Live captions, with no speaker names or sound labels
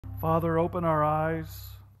Father, open our eyes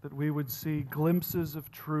that we would see glimpses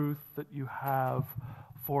of truth that you have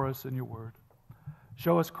for us in your word.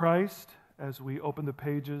 Show us Christ as we open the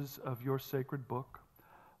pages of your sacred book.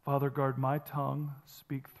 Father, guard my tongue,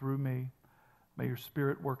 speak through me. May your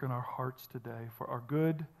Spirit work in our hearts today for our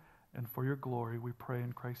good and for your glory. We pray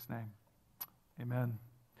in Christ's name. Amen.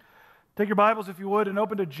 Take your Bibles, if you would, and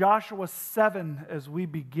open to Joshua 7 as we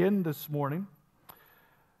begin this morning.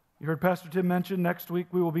 You heard Pastor Tim mention next week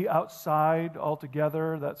we will be outside all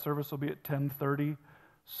together. That service will be at 10:30.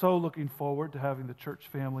 So looking forward to having the church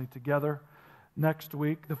family together next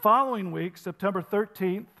week. The following week, September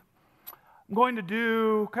 13th, I'm going to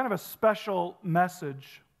do kind of a special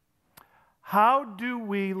message. How do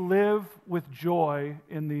we live with joy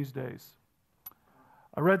in these days?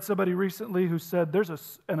 I read somebody recently who said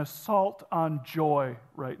there's an assault on joy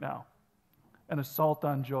right now. An assault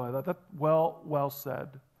on joy. That well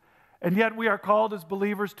said. And yet we are called as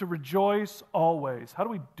believers to rejoice always. How do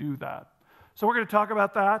we do that? So we're going to talk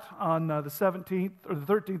about that on the 17th, or the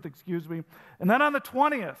 13th, excuse me. And then on the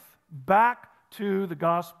 20th, back to the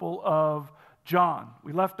Gospel of John.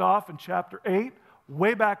 We left off in chapter 8,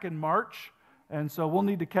 way back in March. And so we'll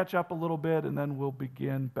need to catch up a little bit, and then we'll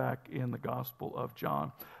begin back in the Gospel of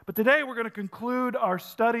John. But today we're going to conclude our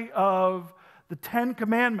study of the Ten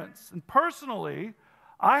Commandments. And personally,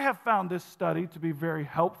 I have found this study to be very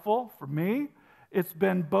helpful for me. It's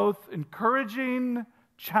been both encouraging,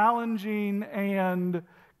 challenging, and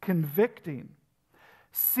convicting.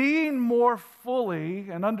 Seeing more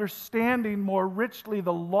fully and understanding more richly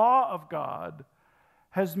the law of God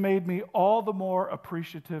has made me all the more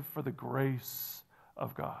appreciative for the grace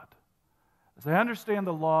of God. As I understand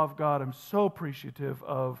the law of God, I'm so appreciative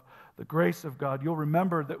of the grace of God. You'll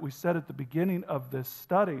remember that we said at the beginning of this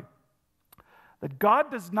study that God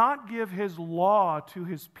does not give his law to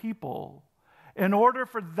his people in order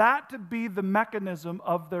for that to be the mechanism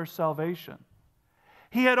of their salvation.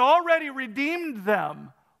 He had already redeemed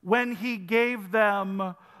them when he gave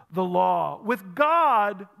them the law. With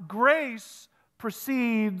God, grace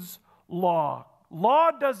precedes law. Law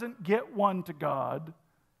doesn't get one to God.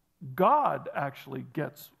 God actually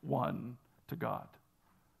gets one to God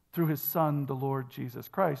through his Son, the Lord Jesus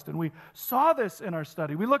Christ. And we saw this in our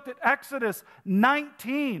study. We looked at Exodus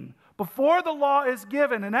 19. Before the law is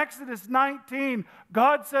given, in Exodus 19,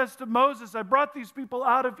 God says to Moses, I brought these people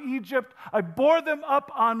out of Egypt. I bore them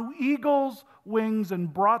up on eagle's wings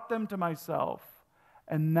and brought them to myself.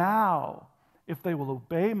 And now, if they will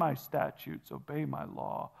obey my statutes, obey my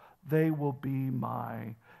law, they will be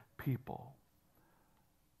my people.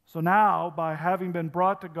 So now, by having been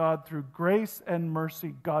brought to God through grace and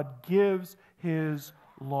mercy, God gives his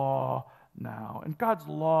law now. And God's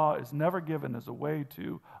law is never given as a way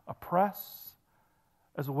to oppress,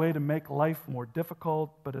 as a way to make life more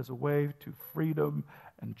difficult, but as a way to freedom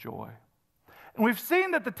and joy. And we've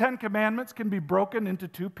seen that the Ten Commandments can be broken into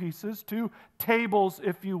two pieces, two tables,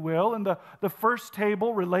 if you will. And the first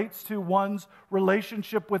table relates to one's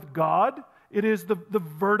relationship with God. It is the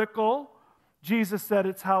vertical. Jesus said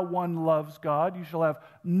it's how one loves God. You shall have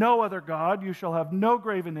no other God. You shall have no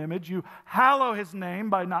graven image. You hallow his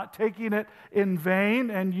name by not taking it in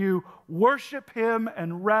vain, and you worship him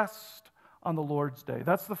and rest on the Lord's day.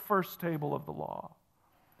 That's the first table of the law.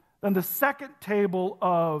 Then the second table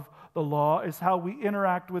of the law is how we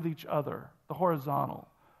interact with each other, the horizontal,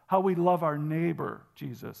 how we love our neighbor,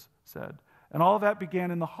 Jesus said. And all of that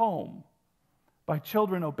began in the home, by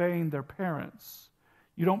children obeying their parents.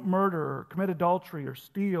 You don't murder or commit adultery or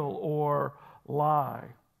steal or lie.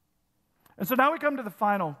 And so now we come to the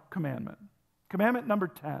final commandment, commandment number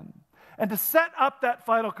 10. And to set up that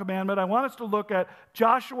final commandment, I want us to look at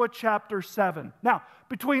Joshua chapter 7. Now,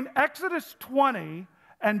 between Exodus 20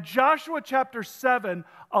 and Joshua chapter 7,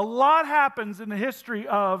 a lot happens in the history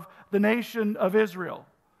of the nation of Israel.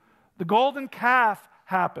 The golden calf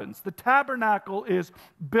happens. The tabernacle is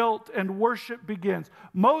built and worship begins.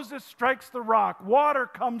 Moses strikes the rock. Water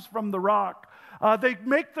comes from the rock. They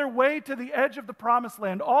make their way to the edge of the promised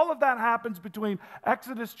land. All of that happens between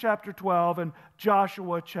Exodus chapter 12 and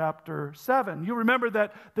Joshua chapter 7. You remember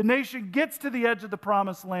that the nation gets to the edge of the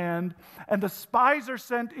promised land, and the spies are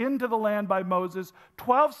sent into the land by Moses.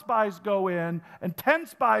 12 spies go in, and 10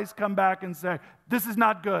 spies come back and say, this is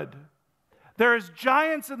not good. There is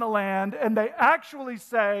giants in the land, and they actually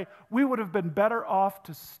say, we would have been better off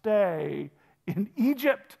to stay in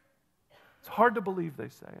Egypt. It's hard to believe they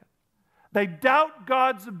say it. They doubt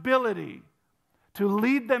God's ability to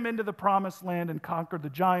lead them into the promised land and conquer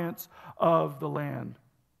the giants of the land.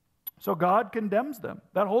 So God condemns them.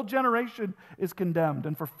 That whole generation is condemned.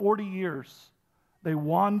 And for 40 years, they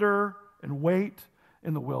wander and wait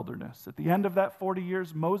in the wilderness. At the end of that 40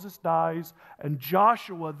 years, Moses dies, and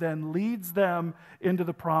Joshua then leads them into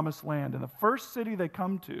the promised land. And the first city they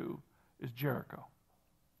come to is Jericho,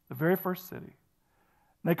 the very first city.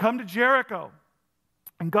 And they come to Jericho,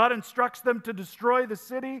 and God instructs them to destroy the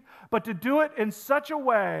city, but to do it in such a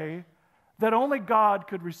way that only God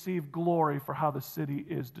could receive glory for how the city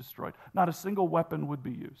is destroyed. Not a single weapon would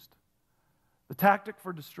be used. The tactic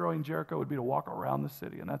for destroying Jericho would be to walk around the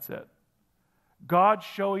city, and that's it. God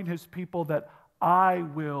showing his people that I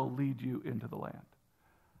will lead you into the land.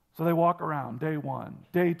 So they walk around day 1,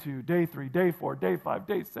 day 2, day 3, day 4, day 5,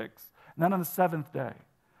 day 6. And then on the 7th day,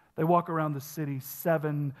 they walk around the city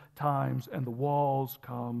 7 times and the walls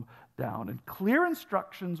come down. And clear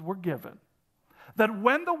instructions were given that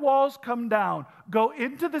when the walls come down, go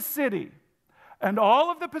into the city, and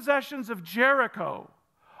all of the possessions of Jericho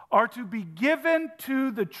are to be given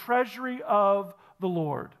to the treasury of the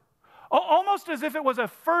Lord. Almost as if it was a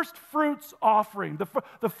first fruits offering,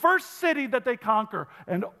 the first city that they conquer.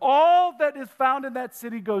 And all that is found in that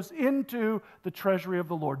city goes into the treasury of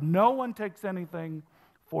the Lord. No one takes anything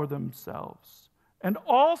for themselves. And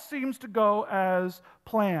all seems to go as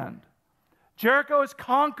planned. Jericho is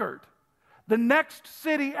conquered. The next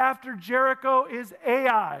city after Jericho is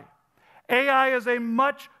Ai. Ai is a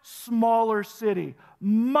much smaller city,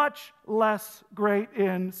 much less great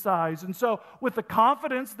in size. And so with the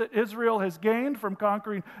confidence that Israel has gained from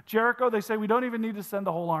conquering Jericho, they say we don't even need to send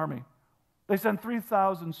the whole army. They send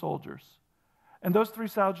 3,000 soldiers. And those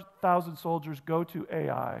 3,000 soldiers go to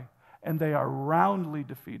Ai, and they are roundly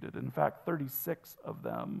defeated. In fact, 36 of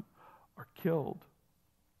them are killed.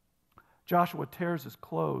 Joshua tears his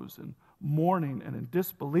clothes in mourning and in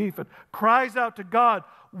disbelief and cries out to God,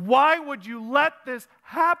 "Why would you let this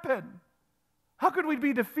happen? How could we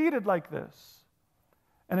be defeated like this?"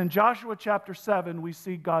 And in Joshua chapter 7, we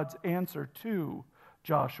see God's answer to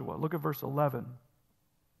Joshua. Look at verse 11.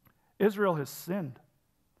 Israel has sinned.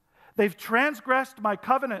 They've transgressed my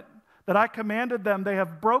covenant that I commanded them. They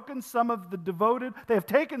have broken some of the devoted, they have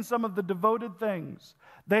taken some of the devoted things.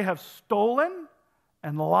 They have stolen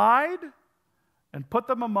and lied and put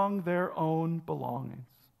them among their own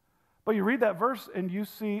belongings. But you read that verse and you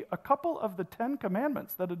see a couple of the 10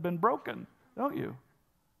 commandments that had been broken, don't you?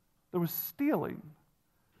 There was stealing.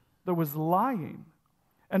 There was lying.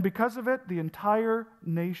 And because of it, the entire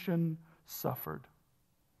nation suffered.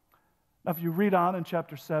 Now, if you read on in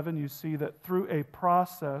chapter 7, you see that through a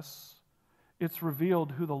process, it's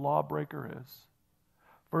revealed who the lawbreaker is.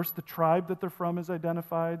 First, the tribe that they're from is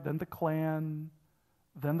identified, then the clan,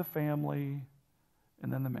 then the family,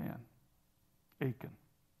 and then the man, Achan.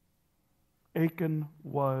 Achan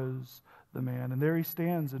was the man. And there he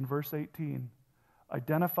stands in verse 18,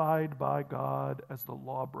 identified by God as the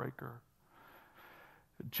lawbreaker.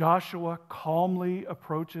 Joshua calmly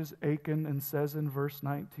approaches Achan and says in verse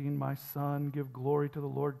 19, "My son, give glory to the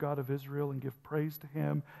Lord God of Israel and give praise to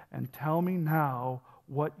him, and tell me now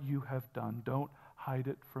what you have done. Don't hide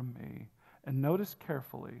it from me." And notice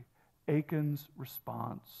carefully Achan's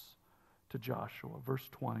response to Joshua. Verse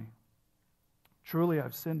 20. "Truly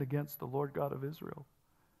I've sinned against the Lord God of Israel.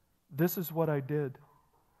 This is what I did.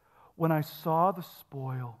 When I saw the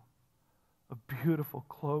spoil, a beautiful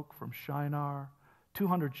cloak from Shinar,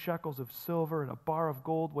 200 shekels of silver, and a bar of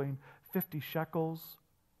gold weighing 50 shekels,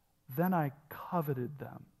 then I coveted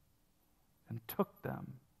them and took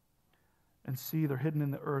them. And see, they're hidden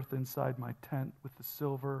in the earth inside my tent with the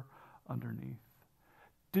silver underneath."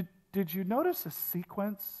 Did you notice a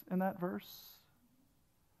sequence in that verse?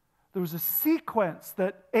 There was a sequence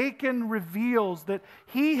that Achan reveals that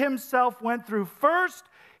he himself went through. First,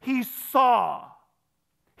 he saw.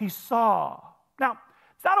 He saw. Now,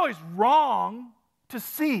 it's not always wrong to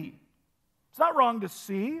see. It's not wrong to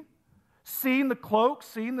see. Seeing the cloak,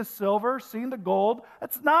 seeing the silver, seeing the gold.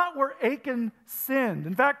 That's not where Achan sinned.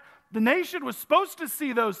 In fact, the nation was supposed to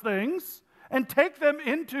see those things and take them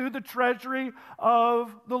into the treasury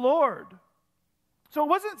of the Lord. So it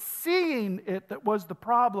wasn't seeing it that was the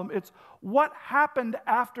problem. It's what happened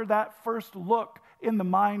after that first look in the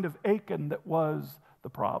mind of Achan that was the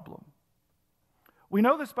problem. We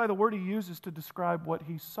know this by the word he uses to describe what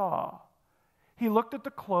he saw. He looked at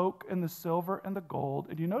the cloak and the silver and the gold,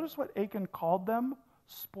 and you notice what Achan called them?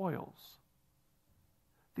 Spoils.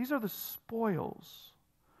 These are the spoils.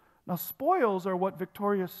 Now, spoils are what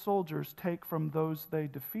victorious soldiers take from those they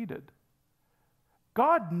defeated.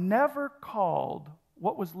 God never called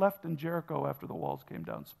what was left in Jericho after the walls came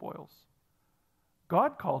down spoils.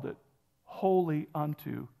 God called it holy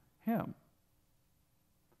unto him.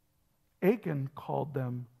 Achan called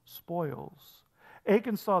them spoils.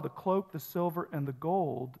 Achan saw the cloak, the silver, and the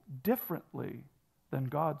gold differently than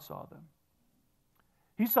God saw them.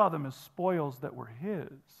 He saw them as spoils that were his.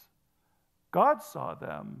 God saw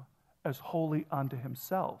them as holy unto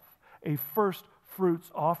himself, a first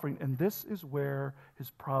fruits offering. And this is where his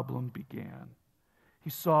problem began. He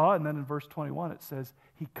saw, and then in verse 21 it says,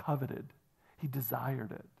 he coveted, he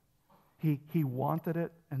desired it. He wanted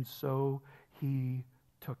it, and so he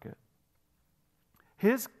took it.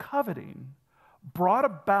 His coveting brought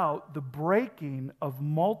about the breaking of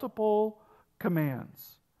multiple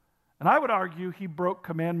commands. And I would argue he broke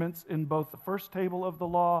commandments in both the first table of the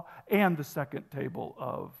law and the second table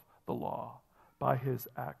of the law by his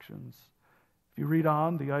actions. If you read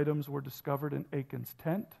on, the items were discovered in Achan's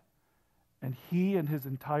tent, and he and his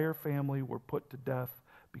entire family were put to death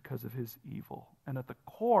because of his evil. And at the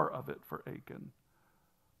core of it for Achan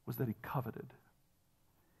was that he coveted.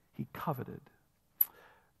 He coveted.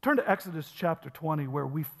 Turn to Exodus chapter 20, where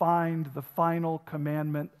we find the final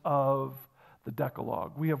commandment of the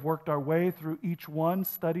Decalogue. We have worked our way through each one,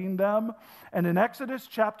 studying them. And in Exodus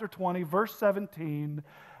chapter 20, verse 17,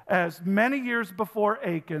 as many years before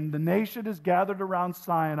Achan, the nation is gathered around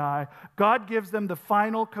Sinai, God gives them the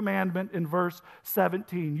final commandment in verse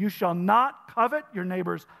 17. You shall not covet your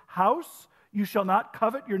neighbor's house. You shall not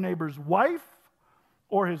covet your neighbor's wife,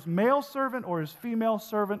 or his male servant, or his female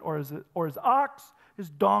servant, or his ox, his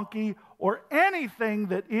donkey, or anything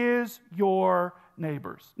that is your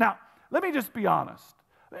neighbor's. Now, let me just be honest.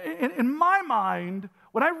 In my mind,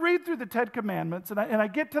 when I read through the Ten Commandments and I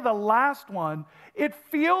get to the last one, it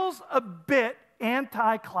feels a bit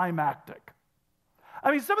anticlimactic.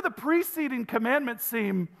 I mean, some of the preceding commandments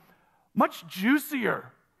seem much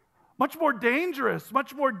juicier, much more dangerous,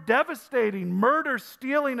 much more devastating. Murder,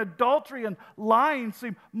 stealing, adultery, and lying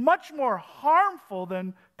seem much more harmful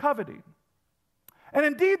than coveting. And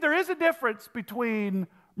indeed, there is a difference between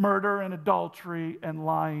murder and adultery and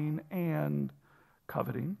lying and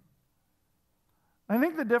coveting. I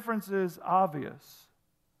think the difference is obvious.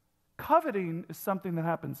 Coveting is something that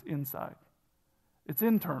happens inside. It's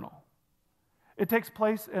internal. It takes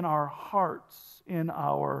place in our hearts, in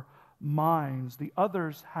our minds. The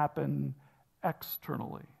others happen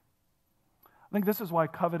externally. I think this is why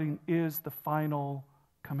coveting is the final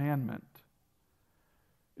commandment.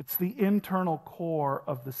 It's the internal core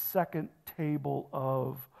of the second table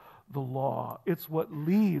of the law. It's what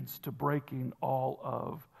leads to breaking all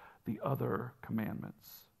of the other commandments.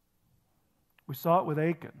 We saw it with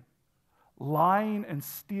Achan. Lying and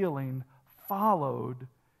stealing followed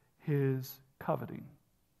his coveting.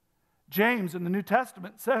 James in the New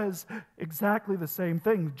Testament says exactly the same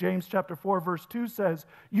thing. James chapter 4, verse 2 says,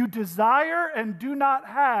 you desire and do not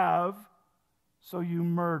have, so you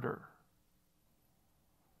murder.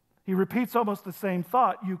 He repeats almost the same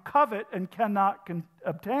thought. You covet and cannot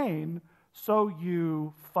obtain, so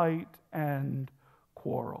you fight and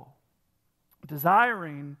quarrel.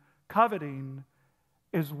 Desiring, coveting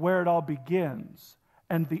is where it all begins,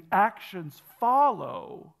 and the actions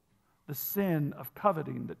follow the sin of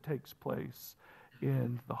coveting that takes place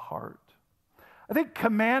in the heart. I think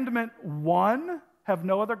commandment 1, have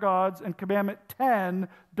no other gods, and commandment 10,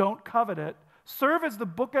 don't covet it, serve as the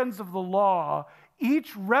bookends of the law,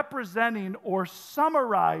 each representing or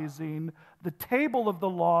summarizing the table of the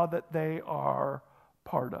law that they are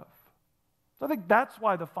part of. So I think that's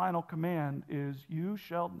why the final command is, you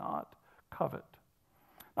shall not covet.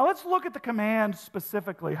 Now let's look at the command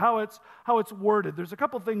specifically, how it's worded. There's a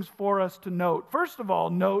couple things for us to note. First of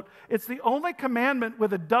all, note it's the only commandment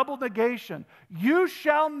with a double negation. You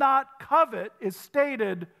shall not covet is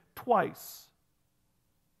stated twice.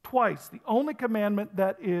 Twice, the only commandment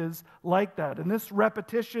that is like that. And this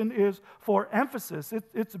repetition is for emphasis.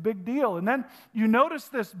 It's a big deal. And then you notice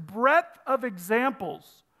this breadth of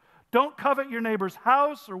examples. Don't covet your neighbor's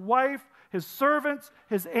house or wife, his servants,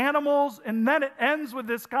 his animals. And then it ends with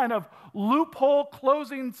this kind of loophole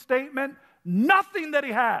closing statement. Nothing that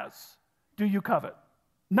he has do you covet.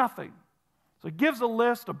 Nothing. So it gives a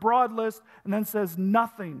list, a broad list, and then says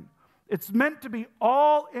nothing. It's meant to be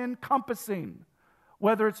all-encompassing.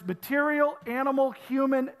 Whether it's material, animal,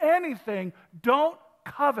 human, anything, don't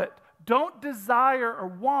covet. Don't desire or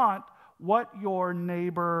want what your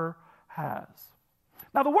neighbor has.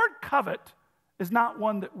 Now, the word covet is not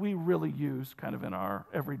one that we really use kind of in our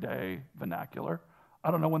everyday vernacular. I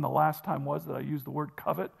don't know when the last time was that I used the word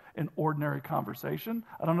covet in ordinary conversation.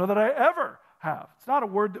 I don't know that I ever have. It's not a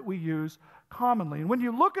word that we use commonly. And when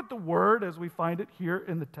you look at the word as we find it here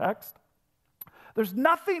in the text, there's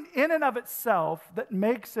nothing in and of itself that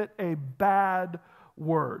makes it a bad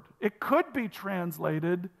word. It could be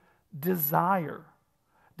translated desire.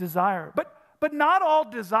 Desire. But not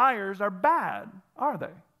all desires are bad, are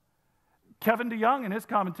they? Kevin DeYoung, in his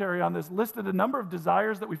commentary on this, listed a number of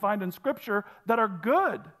desires that we find in Scripture that are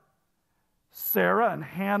good. Sarah and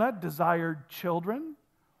Hannah desired children.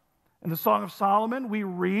 In the Song of Solomon, we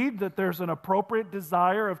read that there's an appropriate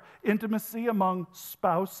desire of intimacy among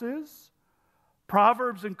spouses.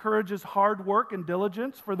 Proverbs encourages hard work and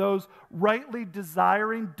diligence for those rightly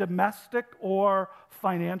desiring domestic or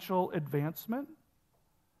financial advancement.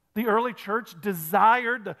 The early church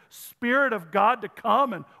desired the Spirit of God to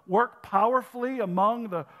come and work powerfully among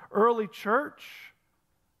the early church.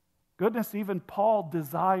 Goodness, even Paul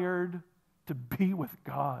desired to be with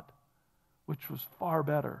God, which was far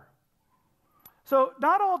better. So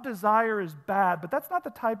not all desire is bad, but that's not the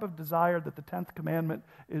type of desire that the 10th commandment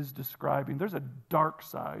is describing. There's a dark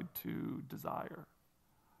side to desire.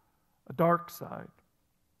 A dark side.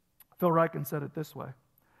 Phil Ryken said it this way.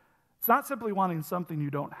 It's not simply wanting something you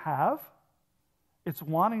don't have. It's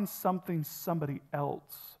wanting something somebody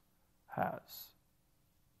else has.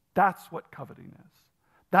 That's what coveting is.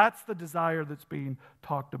 That's the desire that's being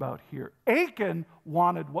talked about here. Achan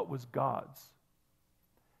wanted what was God's.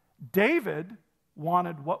 David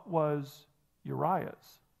wanted what was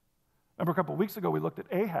Uriah's. Remember a couple of weeks ago we looked at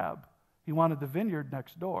Ahab. He wanted the vineyard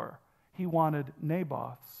next door. He wanted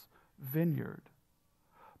Naboth's vineyard.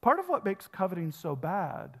 Part of what makes coveting so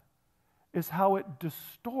bad is how it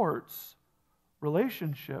distorts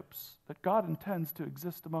relationships that God intends to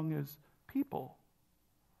exist among his people.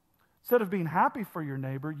 Instead of being happy for your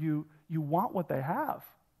neighbor, you want what they have.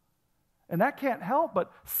 And that can't help but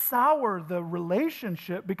sour the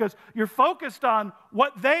relationship because you're focused on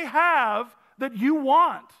what they have that you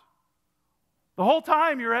want. The whole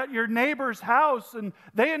time you're at your neighbor's house and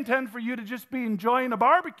they intend for you to just be enjoying a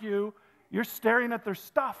barbecue, you're staring at their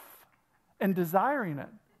stuff and desiring it.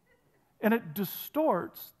 And it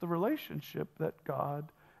distorts the relationship that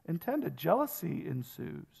God intended. Jealousy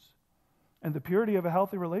ensues. And the purity of a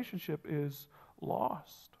healthy relationship is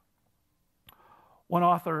lost. One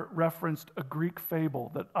author referenced a Greek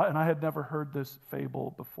fable, and I had never heard this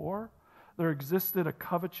fable before. There existed a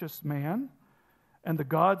covetous man, and the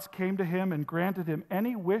gods came to him and granted him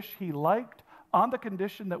any wish he liked on the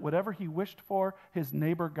condition that whatever he wished for, his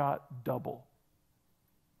neighbor got double.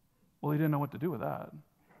 Well, he didn't know what to do with that.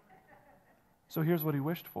 So here's what he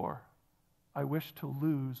wished for. I wish to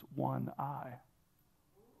lose one eye.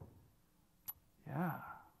 Yeah,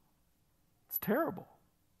 it's terrible.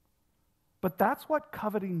 But that's what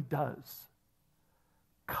coveting does.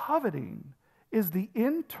 Coveting is the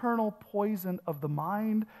internal poison of the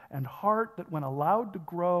mind and heart that, when allowed to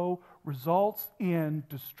grow, results in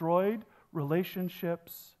destroyed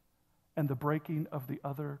relationships and the breaking of the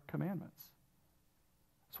other commandments.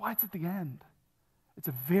 That's why it's at the end. It's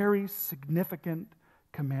a very significant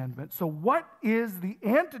commandment. So what is the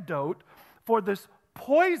antidote for this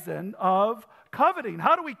poison of coveting?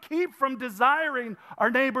 How do we keep from desiring our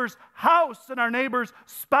neighbor's house and our neighbor's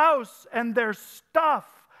spouse and their stuff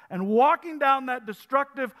and walking down that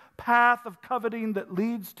destructive path of coveting that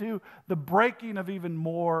leads to the breaking of even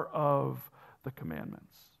more of the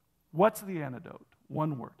commandments? What's the antidote?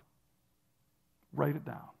 One word. Write it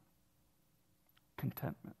down.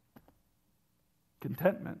 Contentment.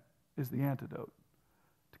 Contentment is the antidote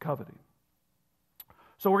to coveting.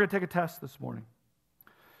 So we're going to take a test this morning.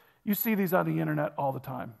 You see these on the internet all the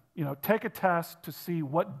time. Take a test to see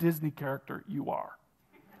what Disney character you are.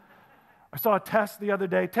 I saw a test the other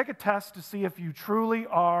day. Take a test to see if you truly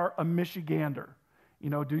are a Michigander.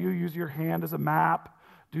 Do you use your hand as a map?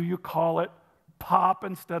 Do you call it pop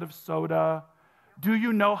instead of soda? Do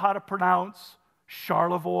you know how to pronounce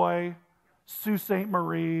Charlevoix, Sault Ste.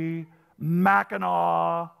 Marie,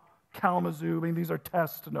 Mackinac, Kalamazoo? These are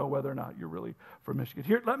tests to know whether or not you're really from Michigan.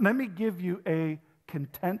 Here, let me give you a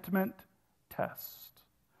contentment test,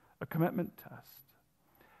 a commitment test.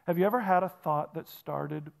 Have you ever had a thought that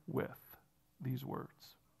started with these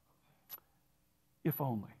words? If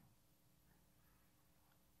only.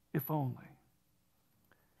 If only.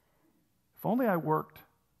 If only I worked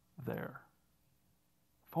there.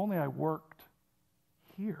 If only I worked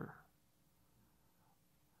here.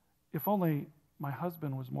 If only my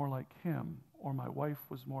husband was more like him, or my wife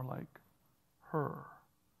was more like her.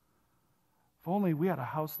 If only we had a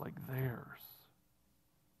house like theirs.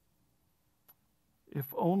 If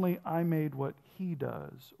only I made what he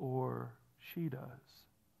does or she does.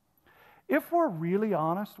 If we're really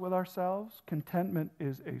honest with ourselves, contentment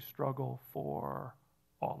is a struggle for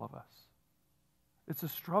all of us. It's a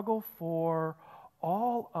struggle for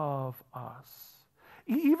all of us.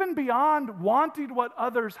 Even beyond wanting what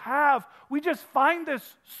others have, we just find this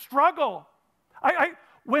struggle.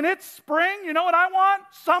 When it's spring, you know what I want?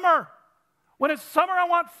 Summer. When it's summer, I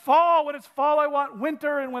want fall. When it's fall, I want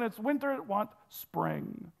winter. And when it's winter, I want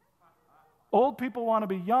spring. Old people want to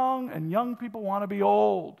be young, and young people want to be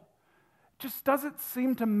old. It just doesn't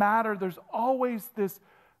seem to matter. There's always this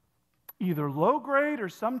either low grade or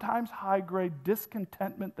sometimes high grade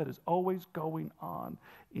discontentment that is always going on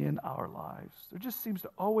in our lives. There just seems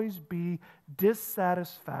to always be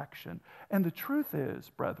dissatisfaction. And the truth is,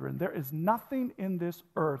 brethren, there is nothing in this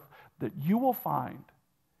earth that you will find,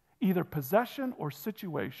 either possession or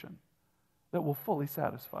situation, that will fully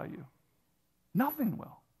satisfy you. Nothing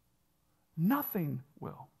will. Nothing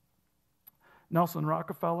will. Nelson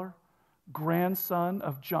Rockefeller, grandson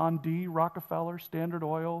of John D. Rockefeller, Standard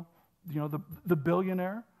Oil, the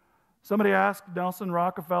billionaire. Somebody asked Nelson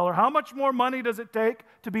Rockefeller, how much more money does it take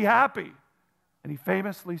to be happy? And he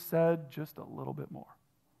famously said, just a little bit more.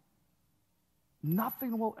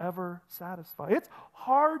 Nothing will ever satisfy. It's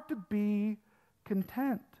hard to be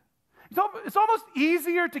content. It's almost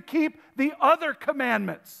easier to keep the other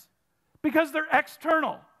commandments because they're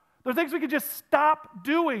external. They're things we could just stop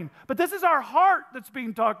doing. But this is our heart that's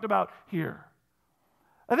being talked about here.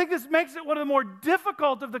 I think this makes it one of the more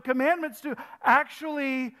difficult of the commandments to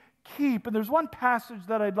actually keep. And there's one passage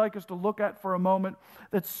that I'd like us to look at for a moment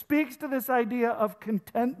that speaks to this idea of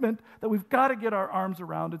contentment that we've got to get our arms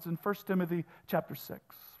around. It's in 1 Timothy chapter 6.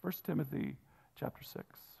 1 Timothy chapter 6.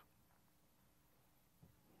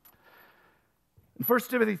 In 1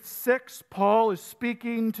 Timothy 6, Paul is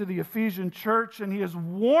speaking to the Ephesian church, and he is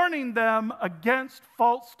warning them against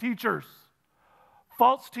false teachers.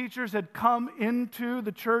 False teachers had come into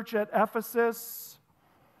the church at Ephesus,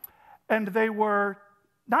 and they were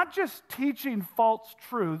not just teaching false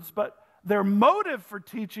truths, but their motive for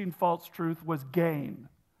teaching false truth was gain.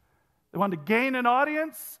 They wanted to gain an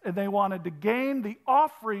audience, and they wanted to gain the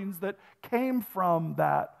offerings that came from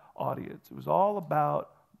that audience. It was all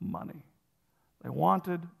about money. They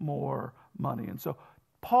wanted more money. And so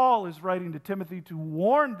Paul is writing to Timothy to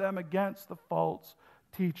warn them against the false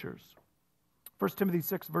teachers. 1 Timothy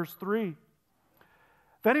 6, verse 3.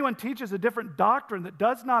 If anyone teaches a different doctrine that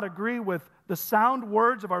does not agree with the sound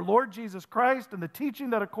words of our Lord Jesus Christ and the teaching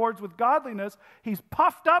that accords with godliness, he's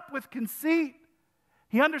puffed up with conceit.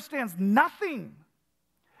 He understands nothing.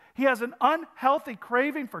 He has an unhealthy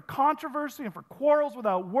craving for controversy and for quarrels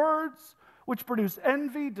without words, which produce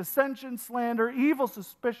envy, dissension, slander, evil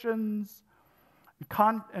suspicions,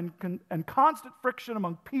 and constant friction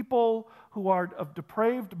among people who are of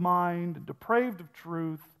depraved mind and depraved of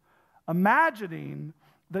truth, imagining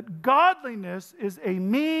that godliness is a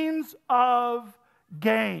means of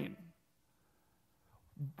gain.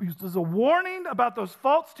 There's a warning about those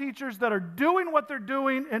false teachers that are doing what they're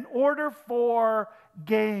doing in order for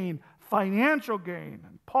gain, financial gain.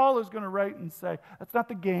 And Paul is going to write and say, that's not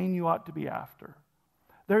the gain you ought to be after.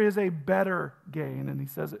 There is a better gain, and he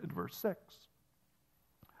says it in verse 6.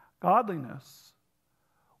 Godliness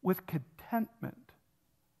with contentment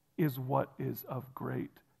is what is of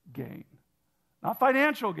great gain. Not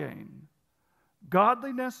financial gain.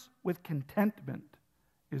 Godliness with contentment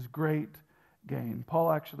is great gain.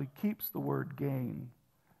 Paul actually keeps the word gain.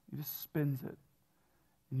 He just spins it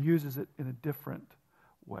and uses it in a different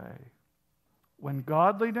way. When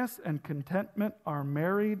godliness and contentment are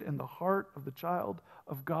married in the heart of the child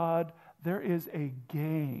of God, there is a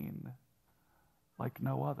gain like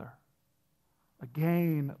no other. A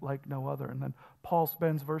gain like no other. And then Paul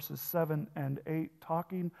spends verses 7 and 8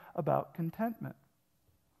 talking about contentment.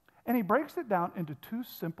 And he breaks it down into two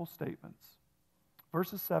simple statements.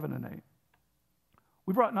 Verses 7 and 8.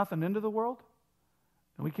 We brought nothing into the world,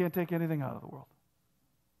 and we can't take anything out of the world.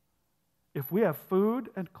 If we have food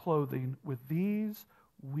and clothing, with these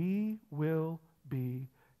we will be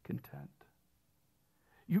content.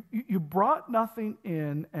 You brought nothing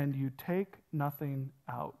in and you take nothing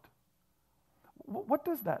out. What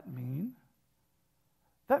does that mean?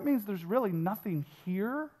 That means there's really nothing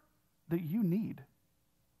here that you need.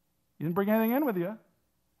 You didn't bring anything in with you.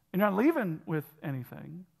 You're not leaving with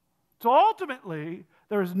anything. So ultimately,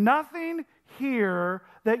 there is nothing here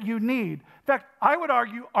that you need. In fact, I would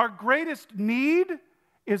argue our greatest need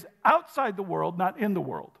is outside the world, not in the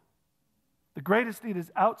world. The greatest need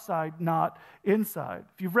is outside, not inside.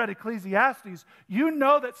 If you've read Ecclesiastes, you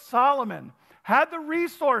know that Solomon had the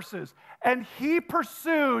resources and he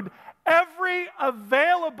pursued every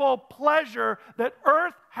available pleasure that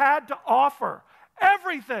earth had to offer.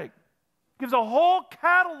 Everything. Gives a whole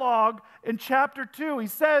catalog in chapter 2. He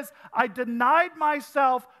says, I denied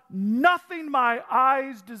myself nothing my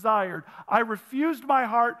eyes desired. I refused my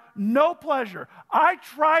heart no pleasure. I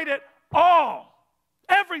tried it all.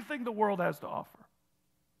 Everything the world has to offer.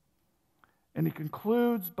 And he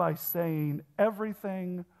concludes by saying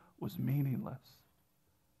everything was meaningless.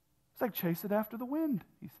 It's like chase it after the wind,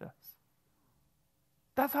 he says.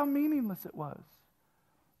 That's how meaningless it was.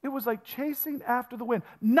 It was like chasing after the wind.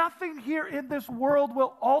 Nothing here in this world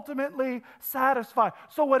will ultimately satisfy.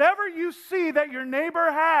 So whatever you see that your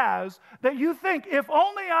neighbor has, that you think, if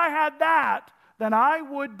only I had that, then I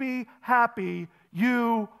would be happy,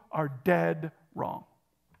 you are dead wrong.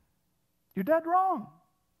 You're dead wrong.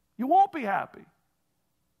 You won't be happy.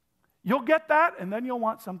 You'll get that, and then you'll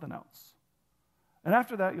want something else. And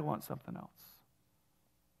after that, you'll want something else.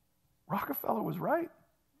 Rockefeller was right.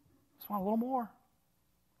 Just want a little more.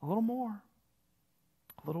 A little more.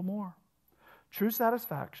 A little more. True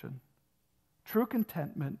satisfaction, true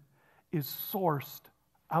contentment is sourced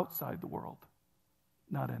outside the world,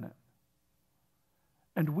 not in it.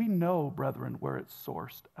 And we know, brethren, where it's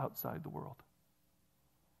sourced outside the world.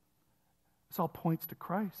 This all points to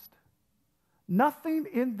Christ. Nothing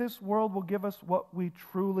in this world will give us what we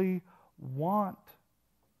truly want.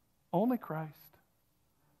 Only Christ.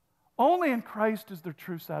 Only in Christ is there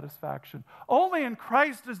true satisfaction. Only in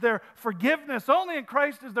Christ is there forgiveness. Only in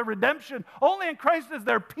Christ is there redemption. Only in Christ is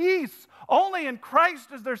there peace. Only in Christ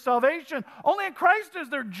is there salvation. Only in Christ is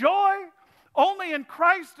there joy. Only in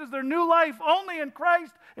Christ is there new life. Only in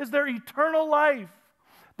Christ is there eternal life.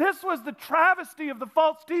 This was the travesty of the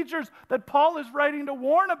false teachers that Paul is writing to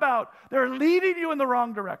warn about. They're leading you in the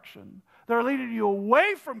wrong direction. They're leading you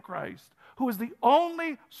away from Christ, who is the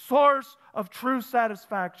only source of true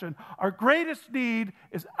satisfaction. Our greatest need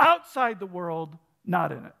is outside the world,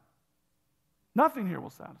 not in it. Nothing here will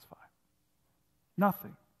satisfy.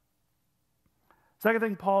 Nothing. Second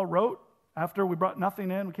thing Paul wrote, after we brought nothing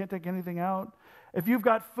in, we can't take anything out. If you've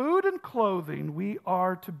got food and clothing, we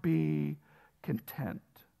are to be content.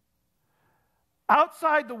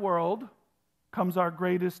 Outside the world comes our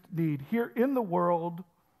greatest need. Here in the world,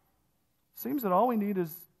 it seems that all we need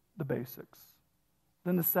is the basics,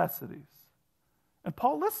 the necessities. And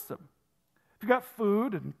Paul lists them. If you've got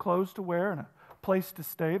food and clothes to wear and a place to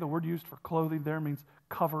stay, the word used for clothing there means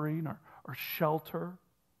covering or shelter,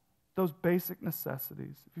 those basic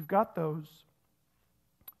necessities. If you've got those,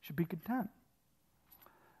 you should be content.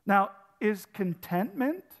 Now, is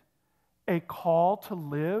contentment a call to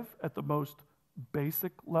live at the most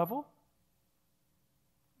basic level?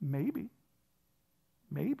 Maybe.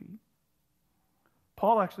 Maybe.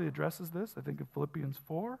 Paul actually addresses this, I think, in Philippians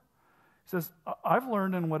 4. He says, I've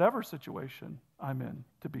learned in whatever situation I'm in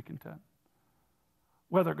to be content.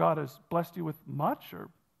 Whether God has blessed you with much or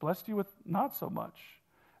blessed you with not so much.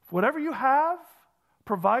 If whatever you have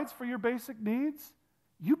provides for your basic needs,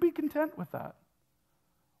 you be content with that.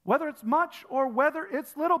 Whether it's much or whether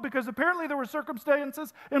it's little, because apparently there were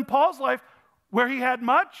circumstances in Paul's life where he had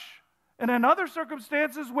much, and in other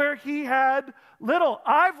circumstances where he had little.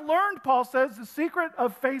 I've learned, Paul says, the secret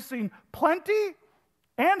of facing plenty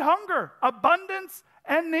and hunger, abundance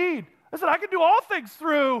and need. Listen, I can do all things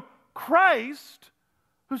through Christ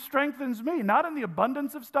who strengthens me, not in the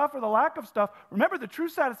abundance of stuff or the lack of stuff. Remember, the true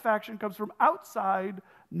satisfaction comes from outside,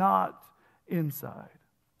 not inside.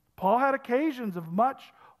 Paul had occasions of much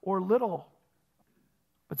or little,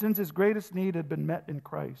 but since his greatest need had been met in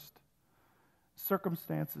Christ,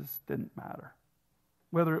 circumstances didn't matter,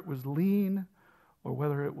 whether it was lean or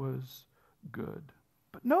whether it was good.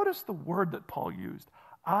 But notice the word that Paul used.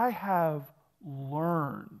 I have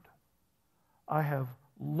learned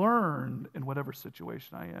in whatever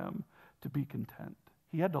situation I am to be content.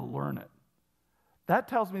 He had to learn it. That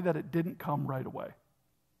tells me that it didn't come right away.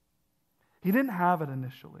 He didn't have it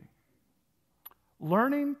initially.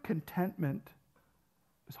 Learning contentment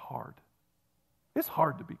is hard. It's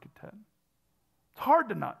hard to be content. It's hard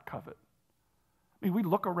to not covet. I mean, we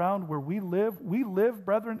look around where we live,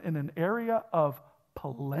 brethren, in an area of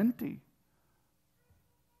plenty.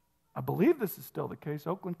 I believe this is still the case.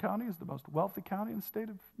 Oakland County is the most wealthy county in the state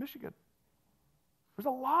of Michigan. There's a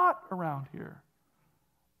lot around here.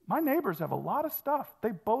 My neighbors have a lot of stuff.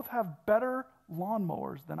 They both have better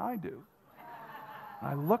lawnmowers than I do. And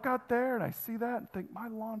I look out there and I see that and think, my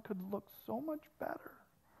lawn could look so much better.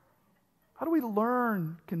 How do we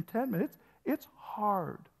learn contentment? It's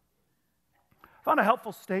hard. I found a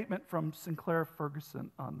helpful statement from Sinclair Ferguson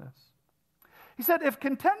on this. He said, if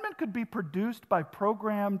contentment could be produced by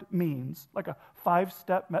programmed means, like a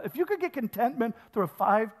 5-step, if you could get contentment through a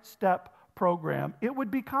 5-step program, it would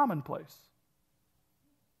be commonplace.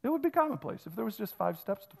 It would be commonplace if there was just 5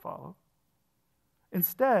 steps to follow.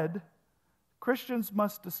 Instead, Christians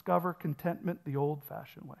must discover contentment the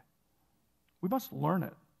old-fashioned way. We must learn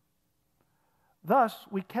it. Thus,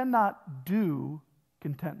 we cannot do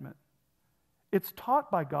contentment. It's taught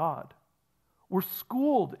by God. We're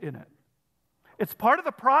schooled in it. It's part of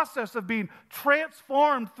the process of being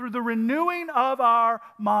transformed through the renewing of our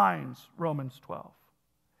minds, Romans 12.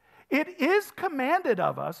 It is commanded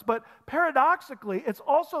of us, but paradoxically, it's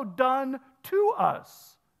also done to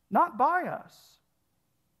us, not by us.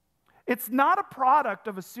 It's not a product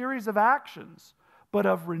of a series of actions, but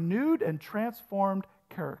of renewed and transformed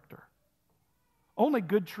character. Only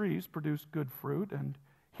good trees produce good fruit, and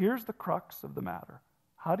here's the crux of the matter.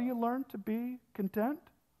 How do you learn to be content?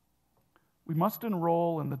 We must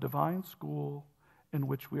enroll in the divine school in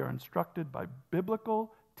which we are instructed by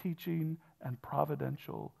biblical teaching and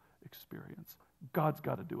providential experience. God's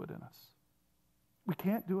got to do it in us. We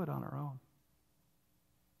can't do it on our own.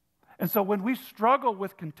 And so when we struggle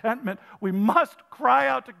with contentment, we must cry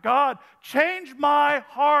out to God, change my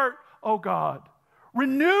heart, O God.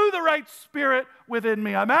 Renew the right spirit within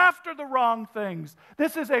me. I'm after the wrong things.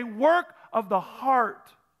 This is a work of the heart.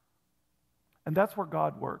 And that's where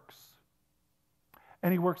God works.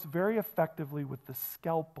 And he works very effectively with the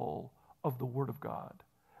scalpel of the Word of God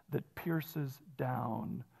that pierces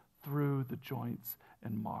down through the joints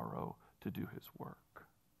and marrow to do his work.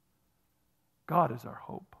 God is our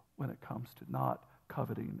hope when it comes to not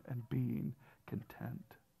coveting and being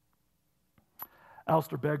content.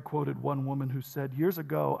 Alistair Begg quoted one woman who said, "Years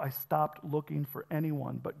ago, I stopped looking for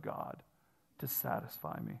anyone but God to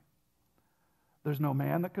satisfy me. There's no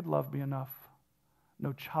man that could love me enough,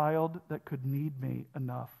 no child that could need me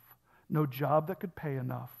enough, no job that could pay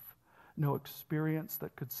enough, no experience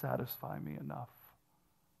that could satisfy me enough.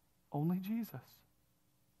 Only Jesus.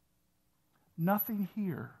 Nothing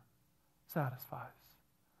here satisfies.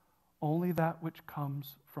 Only that which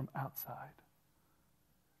comes from outside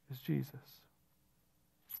is Jesus."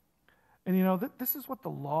 And you know, this is what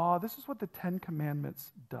the law, this is what the Ten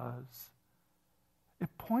Commandments does.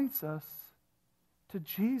 It points us to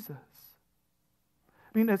Jesus.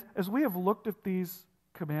 I mean, as we have looked at these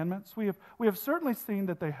commandments, we have certainly seen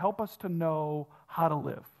that they help us to know how to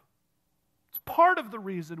live. It's part of the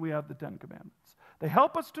reason we have the Ten Commandments. They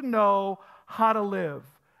help us to know how to live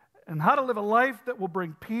and how to live a life that will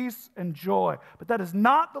bring peace and joy. But that is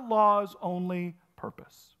not the law's only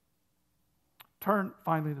purpose. Turn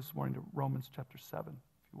finally this morning to Romans chapter 7,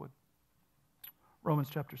 if you would. Romans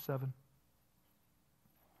chapter 7.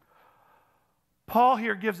 Paul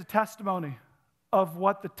here gives a testimony of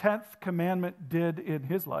what the 10th commandment did in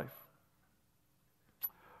his life.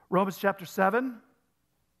 Romans chapter 7,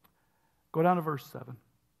 go down to verse 7.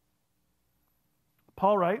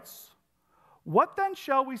 Paul writes, "What then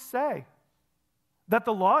shall we say? That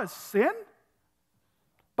the law is sin?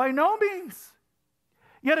 By no means.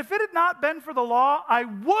 Yet if it had not been for the law, I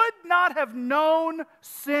would not have known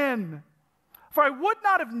sin. For I would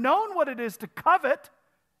not have known what it is to covet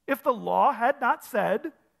if the law had not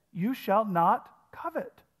said, 'You shall not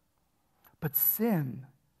covet.' But sin,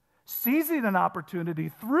 seizing an opportunity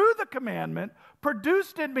through the commandment,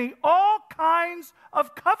 produced in me all kinds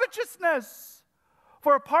of covetousness.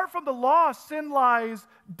 For apart from the law, sin lies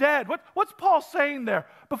dead." What's Paul saying there?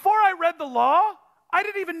 Before I read the law, I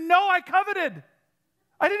didn't even know I coveted.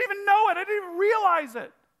 I didn't even know it. I didn't even realize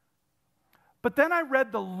it. But then I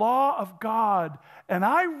read the law of God, and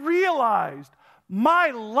I realized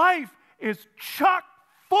my life is chock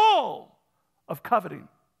full of coveting.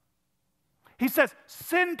 He says,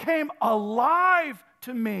 sin came alive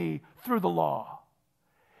to me through the law.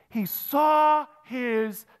 He saw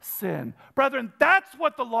his sin. Brethren, that's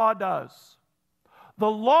what the law does.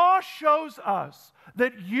 The law shows us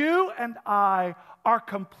that you and I are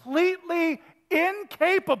completely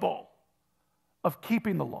incapable of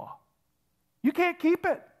keeping the law. You can't keep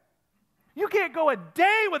it. You can't go a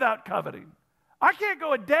day without coveting. I can't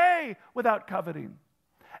go a day without coveting.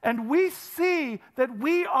 And we see that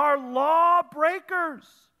we are law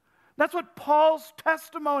breakers. That's what Paul's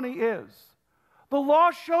testimony is. The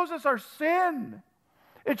law shows us our sin.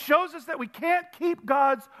 It shows us that we can't keep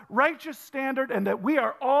God's righteous standard and that we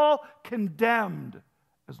are all condemned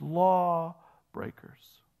as law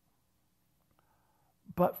breakers.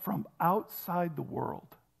 But from outside the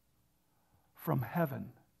world, from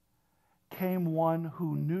heaven, came one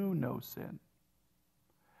who knew no sin.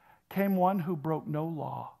 Came one who broke no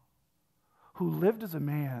law, who lived as a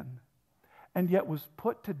man, and yet was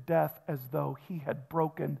put to death as though he had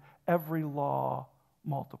broken every law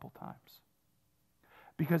multiple times.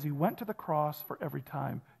 Because he went to the cross for every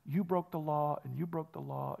time you broke the law, and you broke the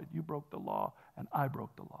law, and you broke the law, and I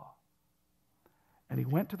broke the law. And he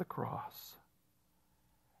went to the cross,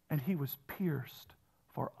 and he was pierced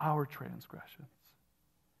for our transgressions.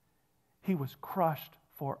 He was crushed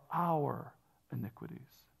for our iniquities.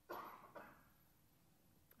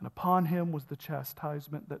 And upon him was the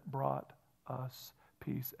chastisement that brought us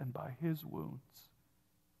peace, and by his wounds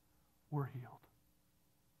we're healed.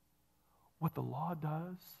 What the law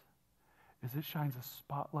does is it shines a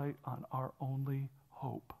spotlight on our only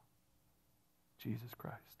hope, Jesus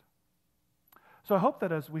Christ. So I hope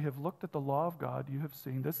that as we have looked at the law of God, you have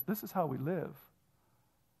seen this is how we live.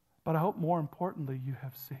 But I hope more importantly, you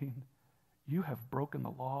have seen you have broken the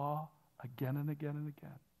law again and again and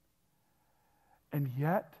again. And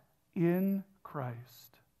yet, in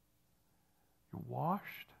Christ, you're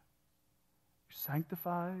washed, you're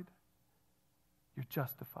sanctified, you're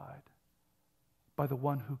justified by the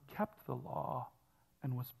one who kept the law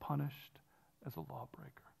and was punished as a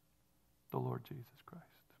lawbreaker, the Lord Jesus Christ.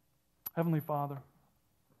 Heavenly Father,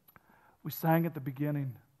 we sang at the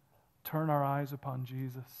beginning, turn our eyes upon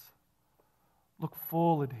Jesus. Look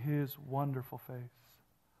full at his wonderful face.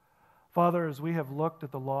 Father, as we have looked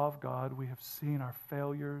at the law of God, we have seen our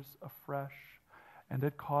failures afresh, and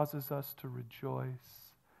it causes us to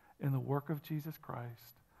rejoice in the work of Jesus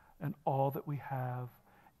Christ and all that we have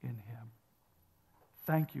in him.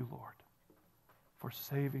 Thank you, Lord, for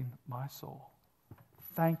saving my soul.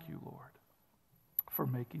 Thank you, Lord, for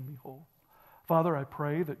making me whole. Father, I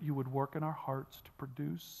pray that you would work in our hearts to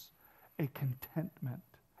produce a contentment,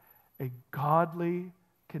 a godly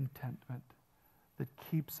contentment that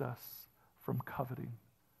keeps us from coveting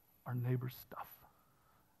our neighbor's stuff.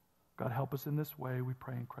 God, help us in this way, we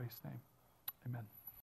pray in Christ's name. Amen.